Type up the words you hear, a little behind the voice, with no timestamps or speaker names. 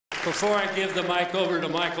Before I give the mic over to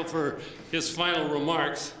Michael for his final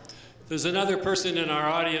remarks, there's another person in our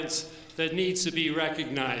audience that needs to be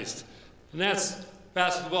recognized, and that's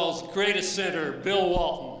basketball's greatest center, Bill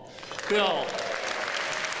Walton. Bill.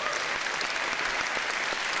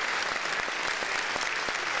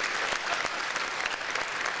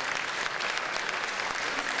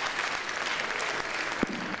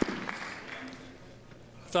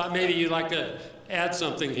 Thought maybe you'd like to add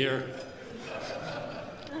something here.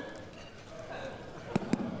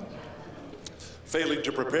 Failing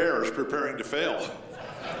to prepare is preparing to fail.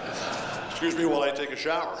 Excuse me while I take a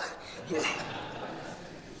shower.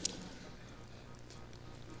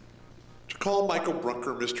 To call Michael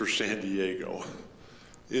Brunker Mr. San Diego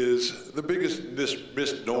is the biggest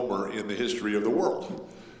misnomer in the history of the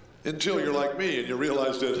world. Until you're like me and you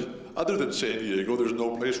realize that other than San Diego, there's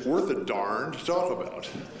no place worth a darn to talk about.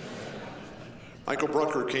 Michael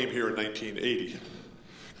Brunker came here in 1980.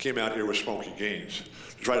 Came out here with Smokey Gaines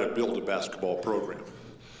to try to build a basketball program.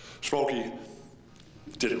 Smokey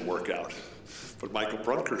didn't work out, but Michael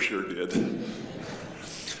Brunker sure did.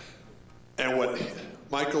 And what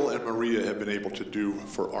Michael and Maria have been able to do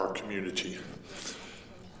for our community,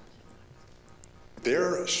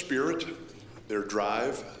 their spirit, their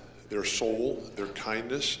drive, their soul, their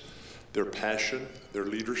kindness, their passion, their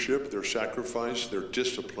leadership, their sacrifice, their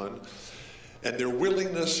discipline, and their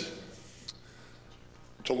willingness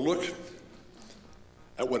to look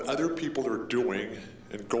at what other people are doing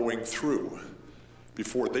and going through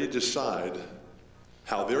before they decide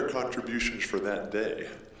how their contributions for that day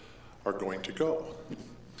are going to go.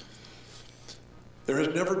 There has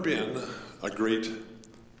never been a great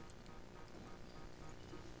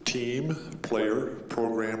team, player,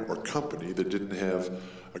 program, or company that didn't have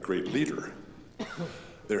a great leader.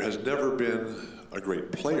 There has never been a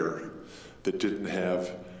great player that didn't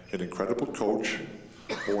have an incredible coach,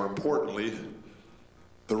 more importantly,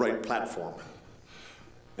 the right platform.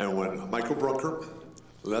 And when Michael Brunker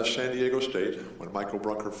left San Diego State, when Michael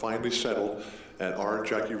Brunker finally settled at our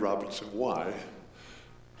Jackie Robinson Y,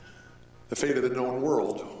 the fate of the known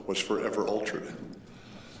world was forever altered.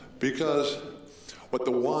 Because what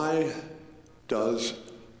the Y does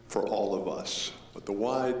for all of us, what the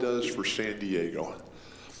Y does for San Diego,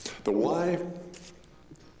 the Y,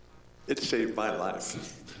 it saved my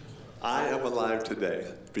life. I am alive today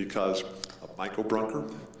because of Michael Brunker,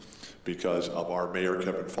 because of our mayor,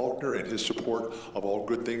 Kevin Faulkner, and his support of all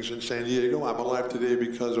good things in San Diego. I'm alive today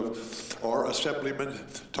because of our assemblyman,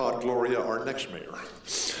 Todd Gloria, our next mayor.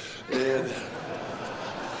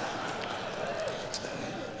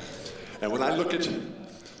 And when I look at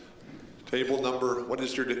table number, what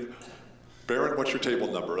is your, Baron, what's your table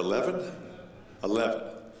number, 11? 11,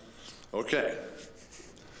 okay,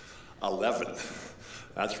 11.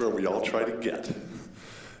 That's where we all try to get.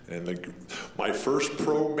 And my first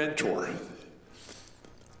pro mentor,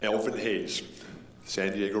 Elvin Hayes,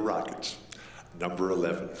 San Diego Rockets, number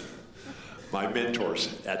 11. My mentors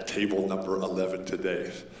at table number 11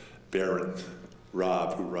 today, Baron,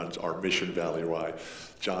 Rob, who runs our Mission Valley Y,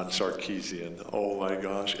 John Sarkeesian. Oh my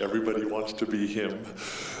gosh, everybody wants to be him.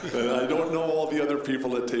 And I don't know all the other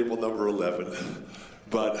people at table number 11,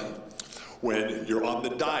 but when you're on the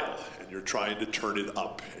dial and you're trying to turn it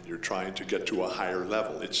up and you're trying to get to a higher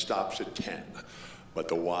level, it stops at 10. But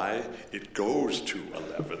the Y, it goes to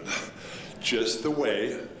 11. Just the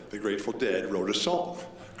way the Grateful Dead wrote a song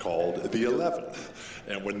called The 11.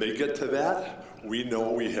 And when they get to that, we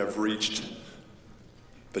know we have reached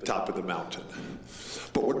the top of the mountain.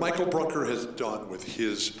 But what Michael Brunker has done with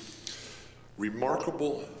his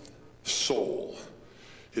remarkable soul,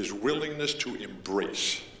 his willingness to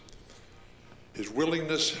embrace, his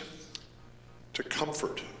willingness to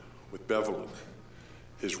comfort with Bevelin,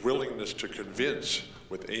 his willingness to convince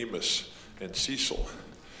with Amos and Cecil,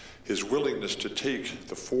 his willingness to take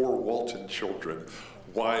the 4 Walton children,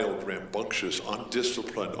 wild, rambunctious,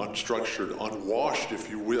 undisciplined, unstructured, unwashed, if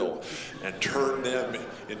you will, and turn them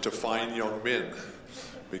into fine young men.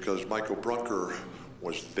 Because Michael Brunker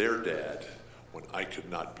was their dad when I could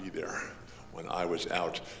not be there, when I was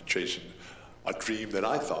out chasing a dream that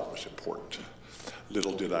I thought was important.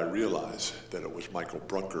 Little did I realize that it was Michael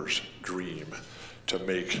Brunker's dream to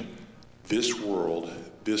make this world,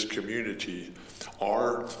 this community,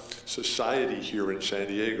 our society here in San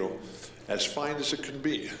Diego, as fine as it can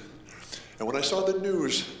be. And when I saw the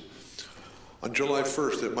news on July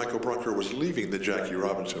 1st that Michael Brunker was leaving the Jackie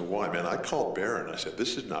Robinson Y, man, I called Barron. I said,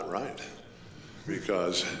 this is not right.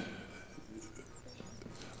 Because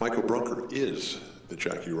Michael Brunker is the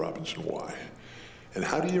Jackie Robinson Y. And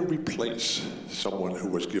how do you replace someone who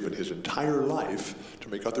was given his entire life to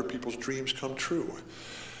make other people's dreams come true?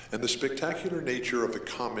 and the spectacular nature of the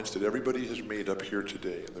comments that everybody has made up here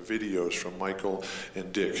today, and the videos from Michael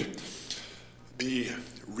and Dick, the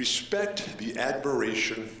respect, the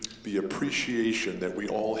admiration, the appreciation that we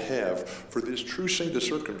all have for this true saint of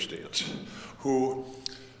circumstance, who,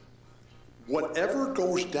 whatever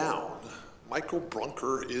goes down, Michael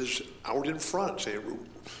Brunker is out in front saying,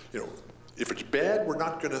 you know, if it's bad, we're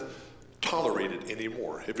not going to tolerate it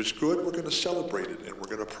anymore. If it's good, we're going to celebrate it and we're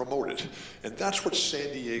going to promote it. And that's what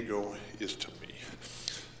San Diego is to me.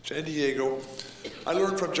 San Diego, I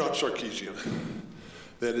learned from John Sarkeesian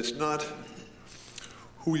that it's not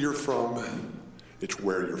who you're from, it's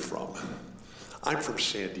where you're from. I'm from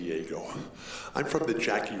San Diego. I'm from the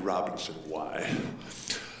Jackie Robinson Y.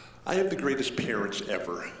 I have the greatest parents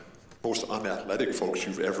ever. Most unathletic folks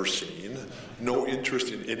you've ever seen, no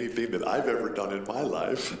interest in anything that I've ever done in my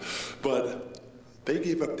life, but they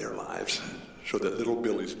gave up their lives so that little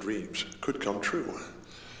Billy's dreams could come true.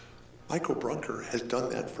 Michael Brunker has done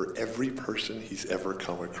that for every person he's ever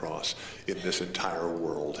come across in this entire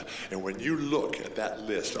world. And when you look at that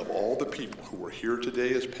list of all the people who were here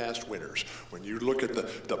today as past winners, when you look at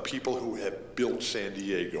the people who have built San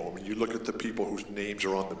Diego, when you look at the people whose names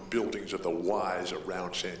are on the buildings of the Ys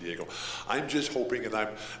around San Diego, I'm just hoping, and I'm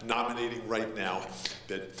nominating right now,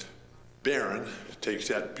 that Barron takes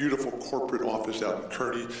that beautiful corporate office out in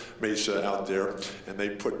Kearney Mesa out there, and they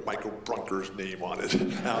put Michael Brunker's name on it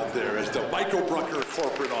out there as the Michael Brunker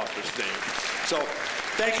corporate office name. So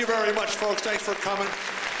thank you very much, folks. Thanks for coming.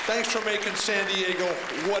 Thanks for making San Diego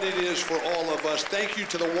what it is for all of us. Thank you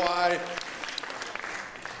to the Y.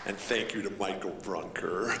 And thank you to Michael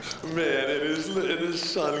Brunker. Man, and his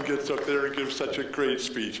son gets up there and gives such a great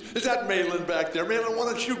speech. Is that Malin back there? Malin, why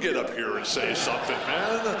don't you get up here and say something,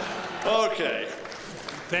 man? Okay.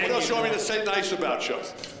 What else do you want me to say nice about you?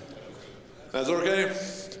 That's okay?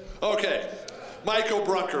 Okay. Michael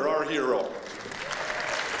Brunker, our hero.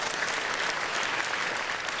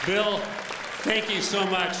 Bill, thank you so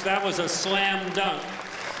much. That was a slam dunk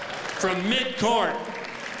from mid-court.